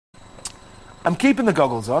I'm keeping the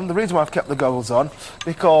goggles on. The reason why I've kept the goggles on,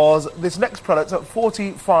 because this next product's at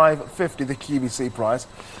 $45.50, the QVC price.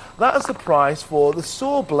 That is the price for the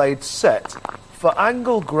saw blade set for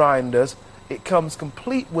angle grinders. It comes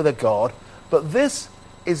complete with a guard, but this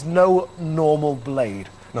is no normal blade.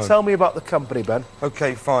 No. Tell me about the company, Ben.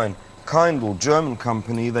 Okay, fine. Kaindle, German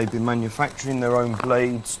company, they've been manufacturing their own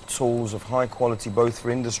blades, tools of high quality, both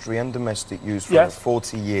for industry and domestic use for over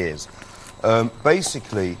 40 years.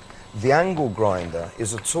 Basically, the angle grinder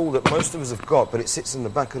is a tool that most of us have got, but it sits in the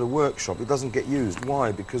back of the workshop. It doesn't get used.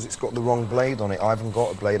 Why? Because it's got the wrong blade on it. I haven't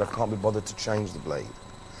got a blade. I can't be bothered to change the blade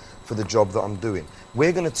for the job that I'm doing.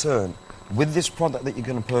 We're going to turn, with this product that you're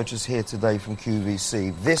going to purchase here today from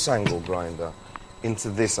QVC, this angle grinder into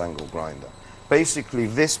this angle grinder. Basically,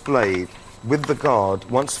 this blade, with the guard,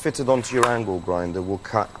 once fitted onto your angle grinder, will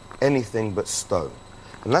cut anything but stone.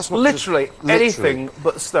 And that's not literally anything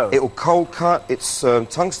but stone. It will cold cut. It's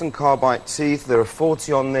tungsten carbide teeth. There are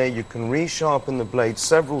 40 on there. You can resharpen the blade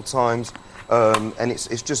several times, and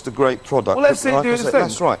it's just a great product. Well, let's see it do its thing.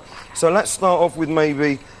 That's right. So let's start off with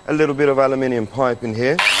maybe a little bit of aluminium pipe in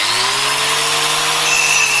here.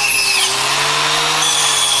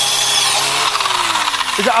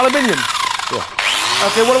 Is it aluminium? Yeah.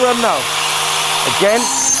 Okay, what are we on now? Again,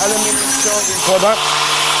 aluminium sharpening product.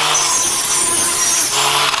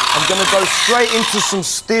 I'm going to go straight into some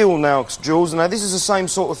steel now, Jules. Now, this is the same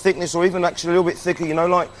sort of thickness, or even actually a little bit thicker, you know,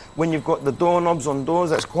 like when you've got the doorknobs on doors.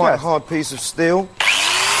 That's quite a hard piece of steel.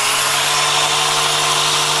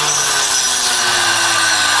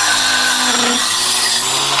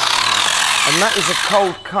 And that is a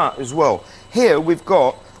cold cut as well. Here we've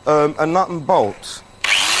got a nut and bolt.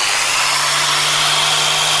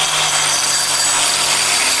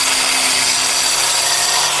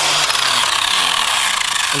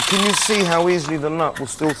 And can you see how easily the nut will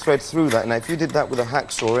still thread through that? Now, if you did that with a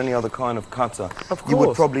hacksaw or any other kind of cutter, you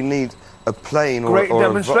would probably need a plane or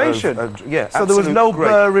demonstration. Yeah, so there was no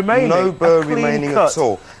burr remaining. No burr remaining at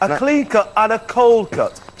all. A clean cut and a cold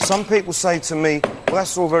cut. Some people say to me, well,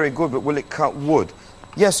 that's all very good, but will it cut wood?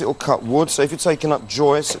 Yes, it will cut wood. So if you're taking up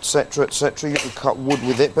joists, etc., you can cut wood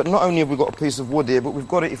with it. But not only have we got a piece of wood here, but we've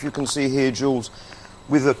got it, if you can see here, Jules,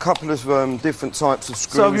 with a couple of different types of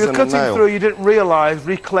screws and a nail. So if you're cutting through, you didn't realise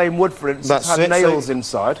reclaimed wood, for instance, had nails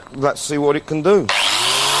inside. Let's see what it can do.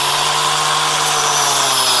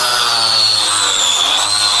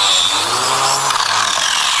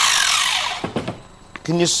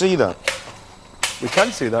 Can you see that? We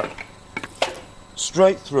can see that.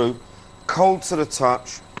 Straight through, cold to the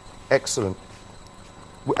touch, excellent.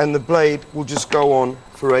 And the blade will just go on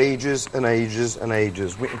for ages and ages and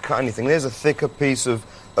ages. We can cut anything. There's a thicker piece of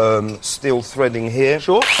steel threading here.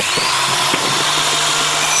 Sure.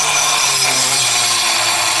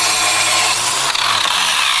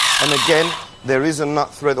 And again, there is a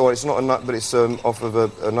nut thread, or it's not a nut, but it's off of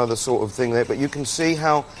another sort of thing there. But you can see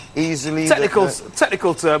how easily...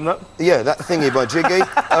 Technical term, that. Yeah, that thingy by Jiggy.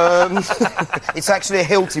 It's actually a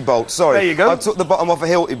Hilti bolt, sorry. There you go. I took the bottom off a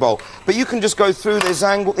Hilti bolt. But you can just go through this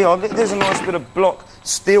angle. You know, there's a nice bit of block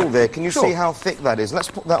steel there. Can you see how thick that is?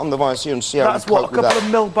 Let's put that on the vise here and see how we cope with that. That's what, a couple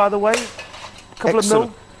of mil, by the way? A couple of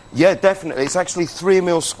mil? Yeah, definitely. It's actually 3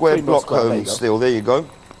 mil squared block steel. There you go.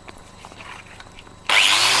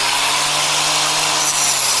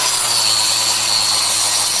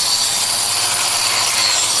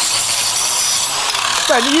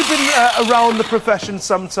 Ben, you've been around the profession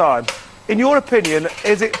some time. In your opinion,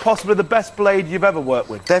 is it possibly the best blade you've ever worked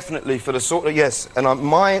with? Definitely, for the sort of... Yes, and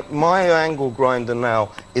my angle grinder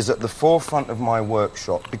now is at the forefront of my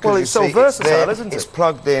workshop. Because it's so versatile, isn't it? It's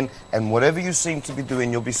plugged in, and whatever you seem to be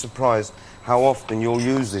doing, you'll be surprised how often you'll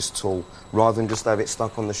use this tool rather than just have it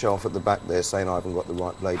stuck on the shelf at the back there saying I haven't got the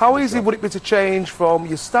right blade. How easy would it be to change from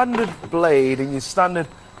your standard blade and your standard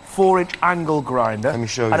 4-inch angle grinder? Let me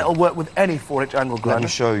show you. And it'll work with any 4-inch angle grinder. Let me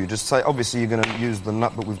show you. Just say, obviously, you're going to use the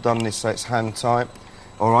nut, but we've done this so it's hand tight.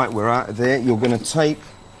 All right, we're out of there. You're going to take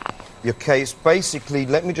your case. Basically,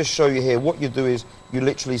 let me just show you here. What you do is you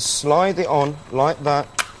literally slide it on like that,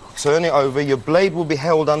 turn it over. Your blade will be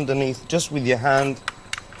held underneath just with your hand.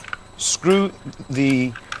 Screw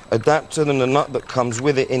the adapter and the nut that comes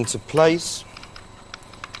with it into place.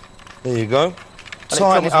 There you go.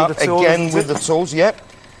 Tighten it up again with the tools, yep.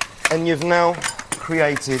 And you've now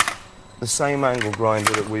created the same angle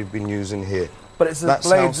grinder that we've been using here. But it's the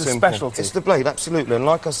blade's a specialty. It's the blade, absolutely. And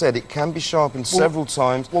like I said, it can be sharpened several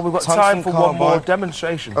times. Well, we've got time for one more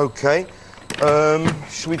demonstration. OK.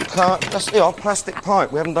 Should we cut... That's our plastic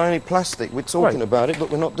pipe. We haven't done any plastic. We're talking about it, but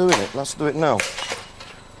we're not doing it. Let's do it now.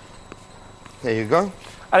 There you go.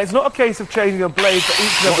 And it's not a case of changing a blade for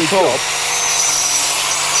each and every job.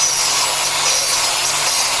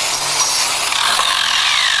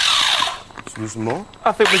 Do some more?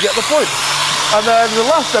 I think we get the point. And then the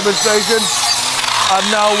last demonstration,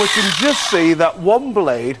 and now we can just see that one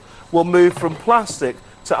blade will move from plastic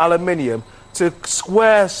to aluminium to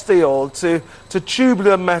square steel to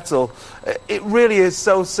tubular metal. It really is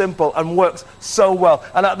so simple and works so well.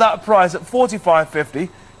 And at that price, at $45.50,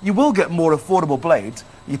 you will get more affordable blades.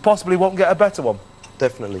 You possibly won't get a better one.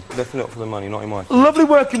 Definitely. Definitely up for the money, not in my... Lovely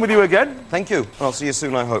working with you again. Thank you. I'll see you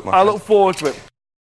soon, I hope, my I look forward to it.